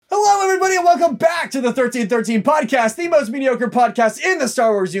welcome back to the 1313 podcast, the most mediocre podcast in the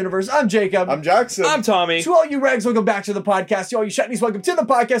Star Wars universe. I'm Jacob. I'm Jackson. I'm Tommy. To all you regs, welcome back to the podcast. To all you shinies, welcome to the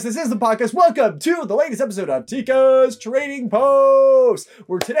podcast. This is the podcast. Welcome to the latest episode of Teeka's Trading Post,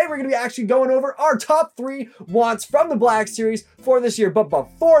 where today we're going to be actually going over our top 3 wants from the Black Series for this year. But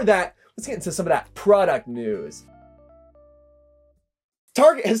before that, let's get into some of that product news.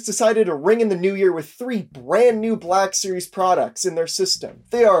 Target has decided to ring in the new year with 3 brand new Black Series products in their system.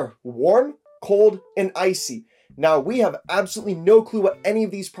 They are warm, cold, and icy. Now, we have absolutely no clue what any of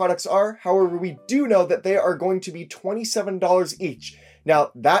these products are. However, we do know that they are going to be $27 each.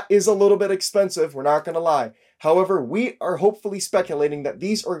 Now, that is a little bit expensive, we're not going to lie. However, we are hopefully speculating that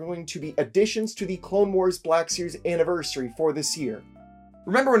these are going to be additions to the Clone Wars Black Series anniversary for this year.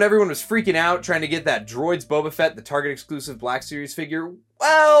 Remember when everyone was freaking out trying to get that Droids Boba Fett, the Target exclusive Black Series figure?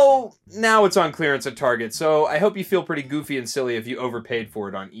 Well, now it's on clearance at Target, so I hope you feel pretty goofy and silly if you overpaid for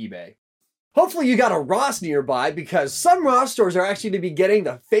it on eBay. Hopefully you got a Ross nearby, because some Ross stores are actually to be getting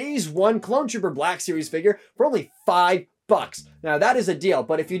the Phase 1 Clone Trooper Black Series figure for only $5. Now that is a deal,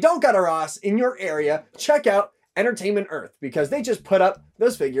 but if you don't got a Ross in your area, check out Entertainment Earth, because they just put up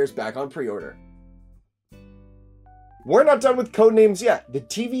those figures back on pre-order. We're not done with codenames yet. The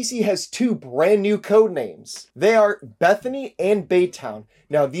TVC has 2 brand new codenames. They are Bethany and Baytown.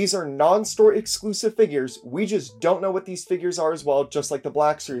 Now, these are non-store exclusive figures. We just don't know what these figures are as well, just like the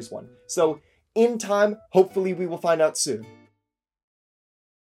Black Series one. So, in time, hopefully we will find out soon.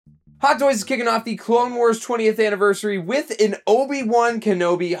 Hot Toys is kicking off the Clone Wars 20th anniversary with an Obi-Wan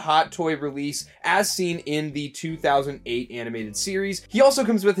Kenobi hot toy release as seen in the 2008 animated series. He also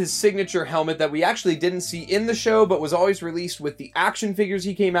comes with his signature helmet that we actually didn't see in the show, but was always released with the action figures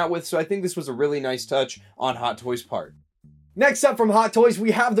he came out with, so I think this was a really nice touch on Hot Toys' part. Next up from Hot Toys, we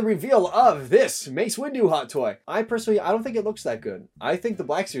have the reveal of this Mace Windu hot toy. I don't think it looks that good. I think the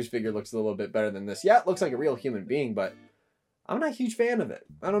Black Series figure looks a little bit better than this. Yeah, it looks like a real human being, but I'm not a huge fan of it.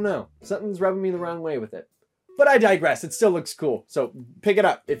 I don't know. Something's rubbing me the wrong way with it. But I digress. It still looks cool. So pick it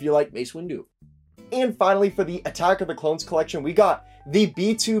up if you like Mace Windu. And finally, for the Attack of the Clones collection, we got the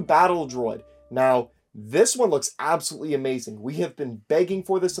B2 Battle Droid. Now, this one looks absolutely amazing. We have been begging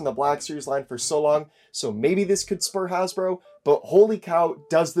for this in the Black Series line for so long, so maybe this could spur Hasbro, but holy cow,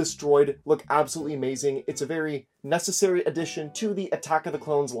 does this droid look absolutely amazing. It's a very necessary addition to the Attack of the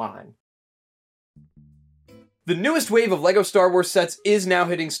Clones line. The newest wave of LEGO Star Wars sets is now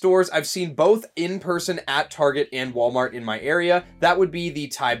hitting stores. I've seen both in person at Target and Walmart in my area. That would be the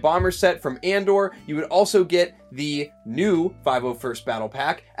TIE Bomber set from Andor. You would also get the new 501st Battle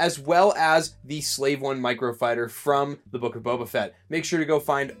Pack, as well as the Slave One Microfighter from the Book of Boba Fett. Make sure to go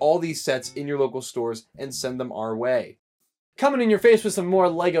find all these sets in your local stores and send them our way. Coming in your face with some more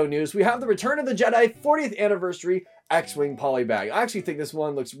LEGO news, we have the Return of the Jedi 40th Anniversary X-Wing Polybag. I actually think this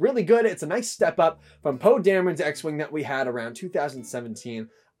one looks really good. It's a nice step up from Poe Dameron's X-Wing that we had around 2017.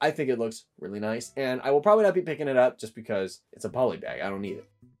 I think it looks really nice, and I will probably not be picking it up just because it's a polybag. I don't need it.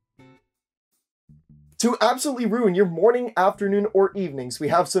 To absolutely ruin your morning, afternoon, or evenings, we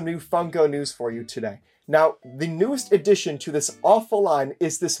have some new Funko news for you today. Now, the newest addition to this awful line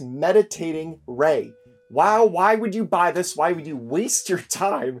is this meditating Rey. Wow, why would you buy this? Why would you waste your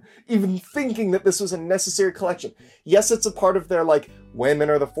time even thinking that this was a necessary collection? Yes, it's a part of their, Women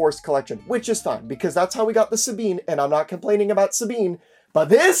or the Force collection, which is fine, because that's how we got the Sabine, and I'm not complaining about Sabine, but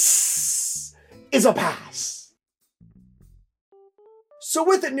this is a pass. So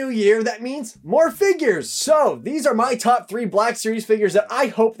with the new year, that means more figures. So these are my top 3 Black Series figures that I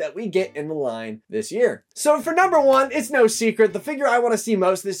hope that we get in the line this year. So for number 1, it's no secret, the figure I want to see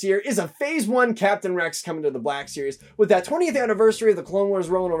most this year is a Phase 1 Captain Rex coming to the Black Series. With that 20th anniversary of the Clone Wars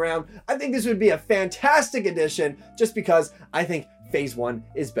rolling around, I think this would be a fantastic addition just because I think Phase 1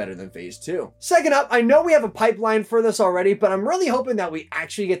 is better than Phase 2. Second up, I know we have a pipeline for this already, but I'm really hoping that we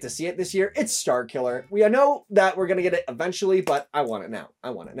actually get to see it this year. It's Starkiller. I know that we're going to get it eventually, but I want it now.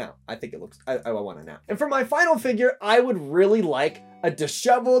 I want it now. I think it looks, I want it now. And for my final figure, I would really like a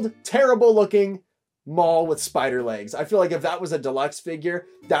disheveled, terrible looking Maul with spider legs. I feel like if that was a deluxe figure,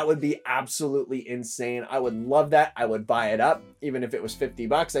 that would be absolutely insane. I would love that. I would buy it up. Even if it was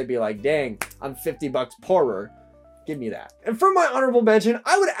 $50, I'd be like, dang, I'm $50 poorer. Give me that. And for my honorable mention,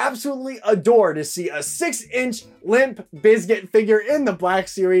 I would absolutely adore to see a 6-inch Limp Bizkit figure in the Black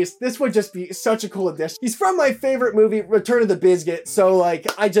Series. This would just be such a cool addition. He's from my favorite movie, Return of the Bizkit, so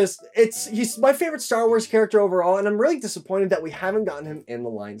he's my favorite Star Wars character overall, and I'm really disappointed that we haven't gotten him in the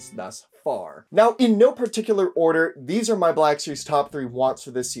lines thus far. Now, in no particular order, these are my Black Series top 3 wants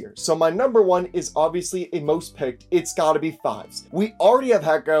for this year. So my number 1 is obviously a most picked. It's gotta be 5s. We already have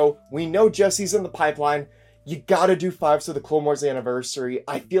Hecko. We know Jesse's in the pipeline. you gotta do 5s of the Clone Wars anniversary.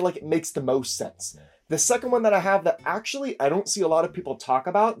 I feel like it makes the most sense. The second one that I have that actually I don't see a lot of people talk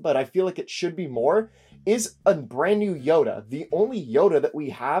about, but I feel like it should be more, is a brand new Yoda. The only Yoda that we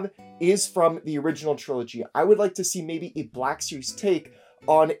have is from the original trilogy. I would like to see maybe a Black Series take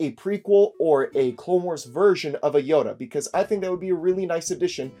on a prequel or a Clone Wars version of a Yoda, because I think that would be a really nice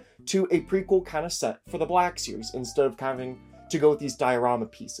addition to a prequel kind of set for the Black Series, instead of having to go with these diorama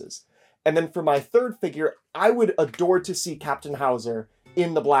pieces. And then for my third figure, I would adore to see Captain Hauser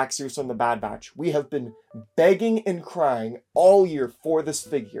in the Black Series from the Bad Batch. We have been begging and crying all year for this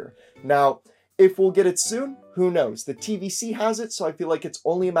figure. Now, if we'll get it soon, who knows? The TVC has it, so I feel like it's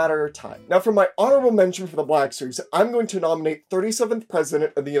only a matter of time. Now, for my honorable mention for the Black Series, I'm going to nominate 37th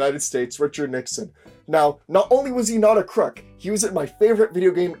President of the United States, Richard Nixon. Now, not only was he not a crook, he was in my favorite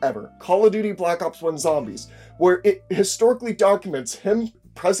video game ever, Call of Duty Black Ops 1 Zombies, where it historically documents him,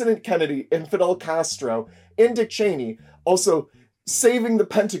 President Kennedy, and Fidel Castro, and Dick Cheney, also saving the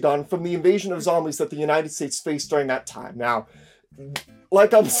Pentagon from the invasion of zombies that the United States faced during that time. Now,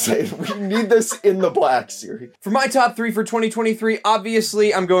 like I'm saying, we need this in the Black Series. For my top 3 for 2023,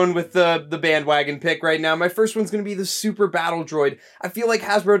 obviously, I'm going with the bandwagon pick right now. My first one's going to be the Super Battle Droid. I feel like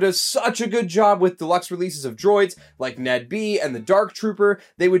Hasbro does such a good job with deluxe releases of droids, like Ned B and the Dark Trooper.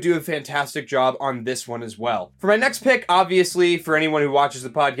 They would do a fantastic job on this one as well. For my next pick, obviously, for anyone who watches the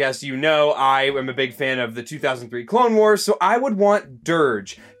podcast, you know I am a big fan of the 2003 Clone Wars, so I would want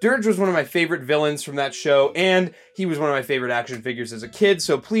Dirge. Dirge was one of my favorite villains from that show, and he was one of my favorite action figures as a kid,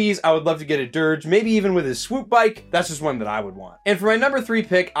 so please, I would love to get a Dirge, maybe even with his swoop bike. That's just one that I would want. And for my number 3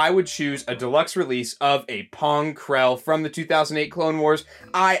 pick, I would choose a deluxe release of a Pong Krell from the 2008 Clone Wars.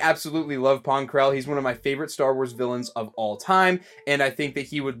 I absolutely love Pong Krell. He's one of my favorite Star Wars villains of all time, and I think that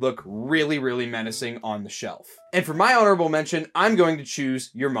he would look really, really menacing on the shelf. And for my honorable mention, I'm going to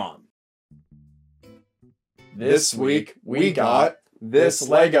choose your mom. This week, we got this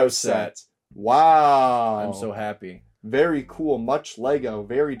Lego set. Wow. I'm so happy. Very cool, much Lego,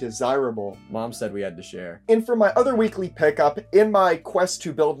 very desirable. Mom said we had to share. And for my other weekly pickup, in my quest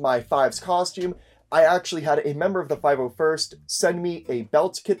to build my 5's costume, I actually had a member of the 501st send me a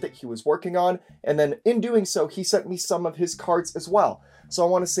belt kit that he was working on, and then in doing so, he sent me some of his cards as well. So I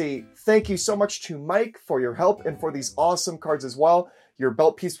want to say thank you so much to Mike for your help and for these awesome cards as well. Your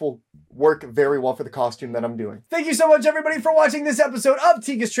belt piece will work very well for the costume that I'm doing. Thank you so much, everybody, for watching this episode of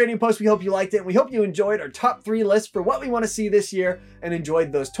Teeka's Trading Post. We hope you liked it, and we hope you enjoyed our top 3 list for what we want to see this year and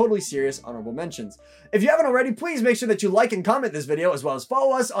enjoyed those totally serious honorable mentions. If you haven't already, please make sure that you like and comment this video, as well as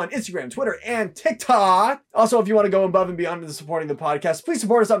follow us on Instagram, Twitter, and TikTok. Also, if you want to go above and beyond in supporting the podcast, please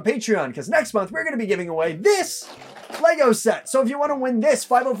support us on Patreon, because next month we're going to be giving away this Lego set. So if you want to win this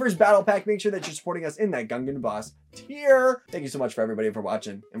 501st Battle Pack, make sure that you're supporting us in that Gungan Boss tier. Thank you so much for everybody for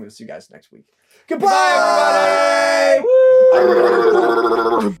watching, and we'll see you guys next week. Goodbye,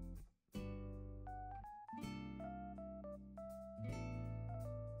 everybody! Woo!